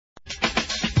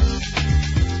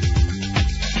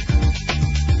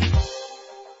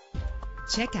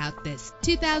Check out this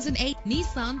 2008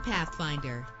 Nissan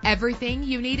Pathfinder. Everything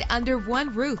you need under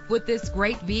one roof with this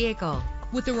great vehicle.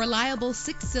 With a reliable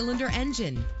 6-cylinder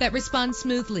engine that responds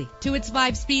smoothly to its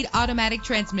 5-speed automatic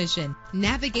transmission.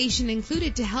 Navigation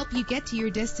included to help you get to your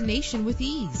destination with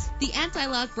ease. The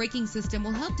anti-lock braking system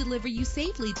will help deliver you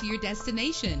safely to your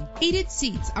destination. Heated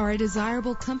seats are a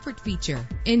desirable comfort feature.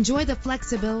 Enjoy the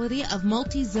flexibility of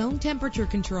multi-zone temperature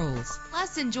controls.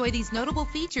 Plus, enjoy these notable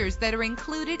features that are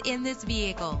included in this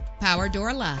vehicle: power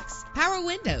door locks, power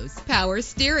windows, power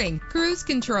steering, cruise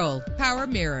control, power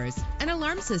mirrors, an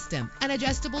alarm system, an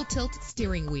adjustable tilt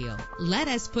steering wheel. Let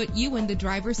us put you in the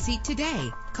driver's seat today.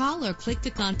 Call or click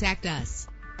to contact us.